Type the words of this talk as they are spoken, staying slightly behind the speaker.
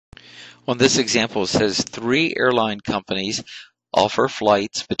On this example, it says 3 airline companies offer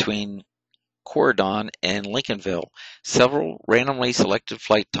flights between Corydon and Lincolnville. Several randomly selected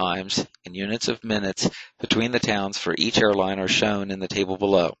flight times in units of minutes between the towns for each airline are shown in the table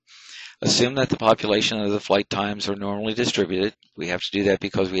below. Assume that the population of the flight times are normally distributed. We have to do that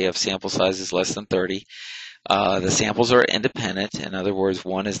because we have sample sizes less than 30. The samples are independent. In other words,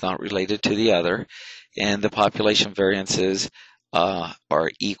 one is not related to the other. And the population variances are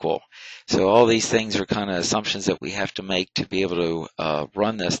equal. So all these things are kind of assumptions that we have to make to be able to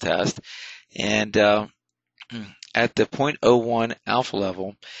run this test. And at the 0.01 alpha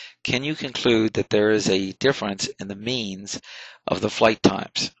level, can you conclude that there is a difference in the means of the flight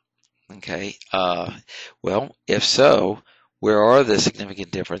times? Okay, well, if so, where are the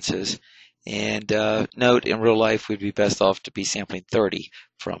significant differences? And note, in real life, we'd be best off to be sampling 30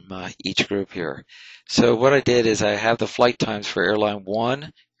 from each group here. So what I did is I have the flight times for Airline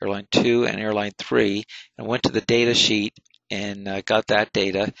 1, Airline 2, and Airline 3, and went to the data sheet and got that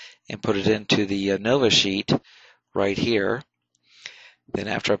data and put it into the ANOVA sheet right here. Then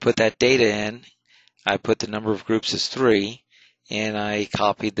after I put that data in, I put the number of groups as 3, and I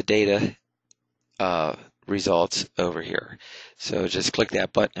copied the data results over here. So just click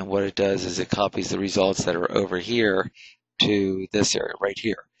that button, and what it does is it copies the results that are over here to this area right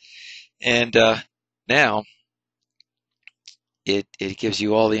here. And now it gives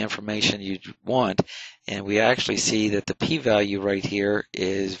you all the information you want, and we actually see that the p-value right here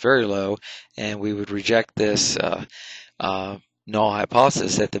is very low, and we would reject this null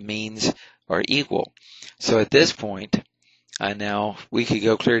hypothesis that the means are equal. So at this point, now we could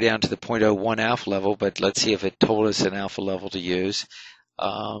go clear down to the 0.01 alpha level, but let's see if it told us an alpha level to use.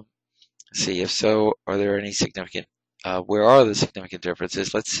 See if so, are there any significant, where are the significant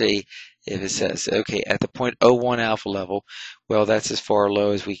differences? Let's see if it says, okay, at the 0.01 alpha level, well, that's as far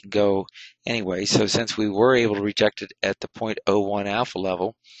low as we can go anyway. So since we were able to reject it at the 0.01 alpha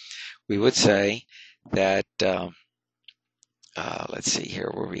level, we would say that, let's see here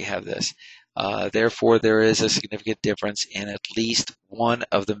where we have this. Therefore, there is a significant difference in at least one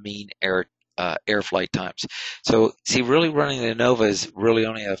of the mean air flight times. So, see, really running the ANOVA is really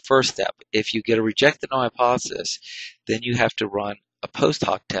only a first step. If you get a reject the null hypothesis, then you have to run a post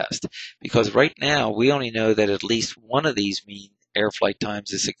hoc test, because right now we only know that at least one of these mean air flight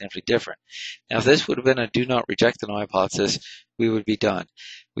times is significantly different. Now, if this would have been a do not reject the null hypothesis, we would be done.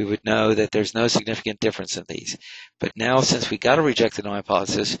 We would know that there's no significant difference in these. But now, since we got a reject the null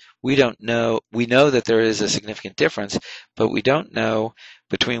hypothesis, we know that there is a significant difference, but we don't know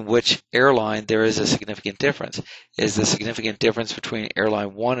between which airline there is a significant difference. Is the significant difference between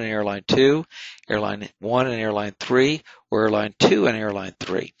Airline 1 and Airline 2, Airline 1 and Airline 3, or Airline 2 and Airline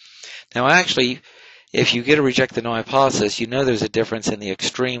 3? Now, actually, if you get a reject the null hypothesis, you know there's a difference in the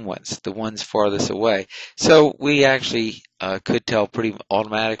extreme ones, the ones farthest away. So we actually could tell pretty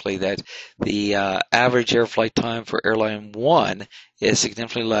automatically that the average air flight time for Airline 1 is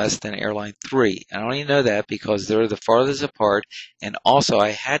significantly less than Airline 3. I only know that because they're the farthest apart, and also I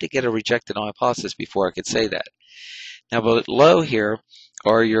had to get a reject the null hypothesis before I could say that. Now below here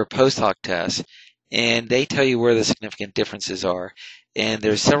are your post hoc tests, and they tell you where the significant differences are. And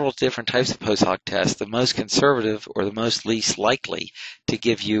there's several different types of post hoc tests. The most conservative, or the most least likely to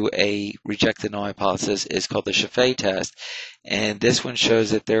give you a reject the null hypothesis, is called the Chaffee test. And this one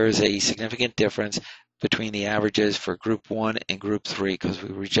shows that there is a significant difference between the averages for group 1 and group 3, because we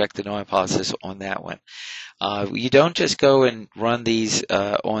reject the null hypothesis on that one. You don't just go and run these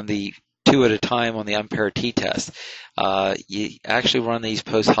on the 2 at a time on the unpaired t-test. You actually run these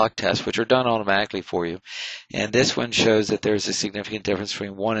post hoc tests, which are done automatically for you. And this one shows that there's a significant difference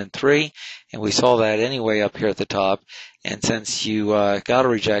between 1 and 3, and we saw that anyway up here at the top. And since you got a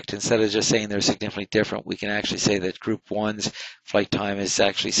reject, instead of just saying they're significantly different, we can actually say that group 1's flight time is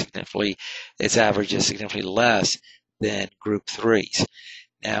actually significantly, its average is significantly less than group 3's.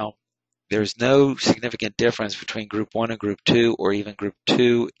 Now, there's no significant difference between group 1 and group 2, or even group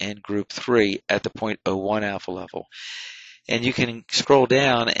 2 and group 3 at the 0.01 alpha level. And you can scroll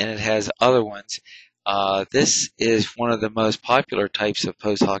down and it has other ones. This is one of the most popular types of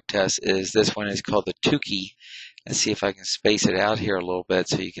post hoc tests. This one is called the Tukey. Let's see if I can space it out here a little bit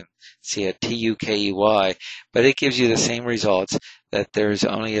so you can see it, Tukey. But it gives you the same results, that there's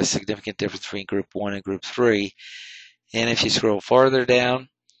only a significant difference between group 1 and group 3. And if you scroll farther down,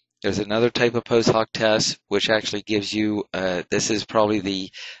 there's another type of post hoc test, which actually gives you, this is probably the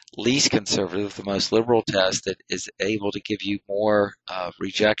least conservative, the most liberal test that is able to give you more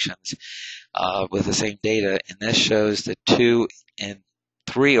rejections with the same data. And this shows that 2 and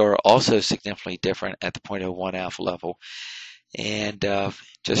 3 are also significantly different at the 0.01 alpha level. And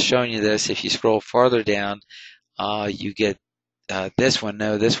just showing you this, if you scroll farther down, you get this one.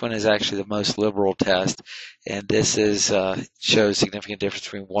 No, this one is actually the most liberal test, and this is shows significant difference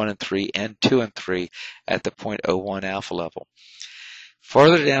between 1 and 3 and 2 and 3 at the 0.01 alpha level.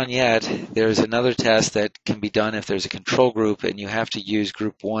 Farther down yet, there's another test that can be done if there's a control group, and you have to use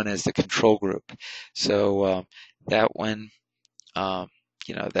group 1 as the control group. So that one,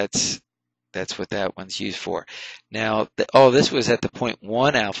 that's what that one's used for. Now, this was at the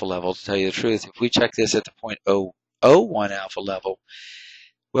 0.1 alpha level, to tell you the truth. If we check this at the 0.001 alpha level,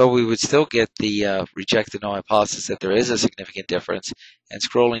 well, we would still get the reject the null hypothesis that there is a significant difference. And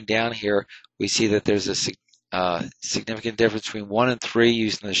scrolling down here, we see that there's a significant difference between 1 and 3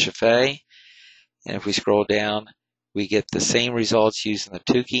 using the Chaffee. And if we scroll down, we get the same results using the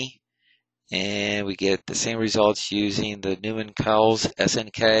Tukey. And we get the same results using the Newman-Cowles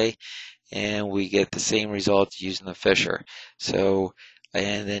SNK. And we get the same results using the Fisher. So,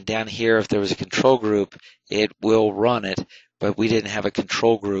 and then down here, if there was a control group, it will run it, but we didn't have a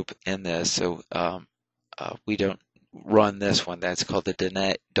control group in this, so we don't run this one. That's called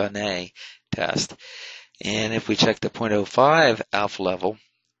the Dunne test. And if we check the 0.05 alpha level,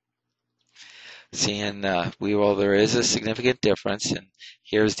 seeing there is a significant difference, and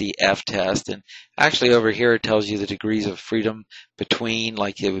here's the F test, and actually over here it tells you the degrees of freedom between,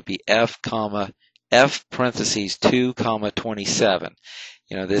 like it would be F parentheses 2 comma 27.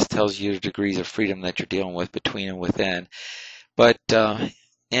 This tells you the degrees of freedom that you're dealing with between and within. But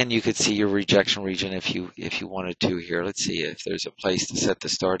and you could see your rejection region if you wanted to here. Let's see if there's a place to set the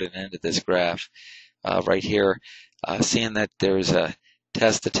start and end of this graph right here. Seeing that there's a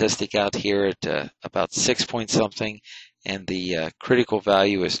test statistic out here at about 6 point something, and the critical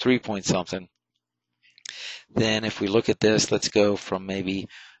value is 3 point something. Then if we look at this, let's go from maybe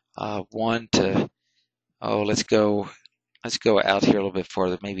 1 to let's go out here a little bit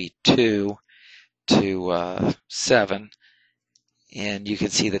farther, maybe 2 to 7, and you can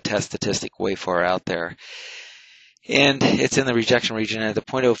see the test statistic way far out there. And it's in the rejection region. At the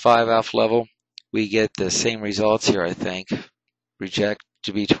 0.05 alpha level, we get the same results here, I think. Reject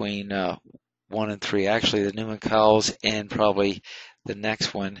to between 1 and 3. Actually, the Newman-Cowles and probably the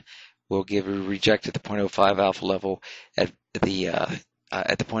next one will give a reject at the 0.05 alpha level at the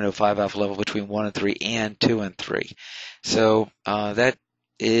 0.05 alpha level between 1 and 3 and 2 and 3. So that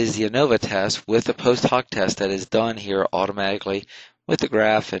is the ANOVA test with the post hoc test that is done here automatically with the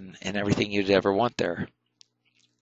graph and everything you'd ever want there.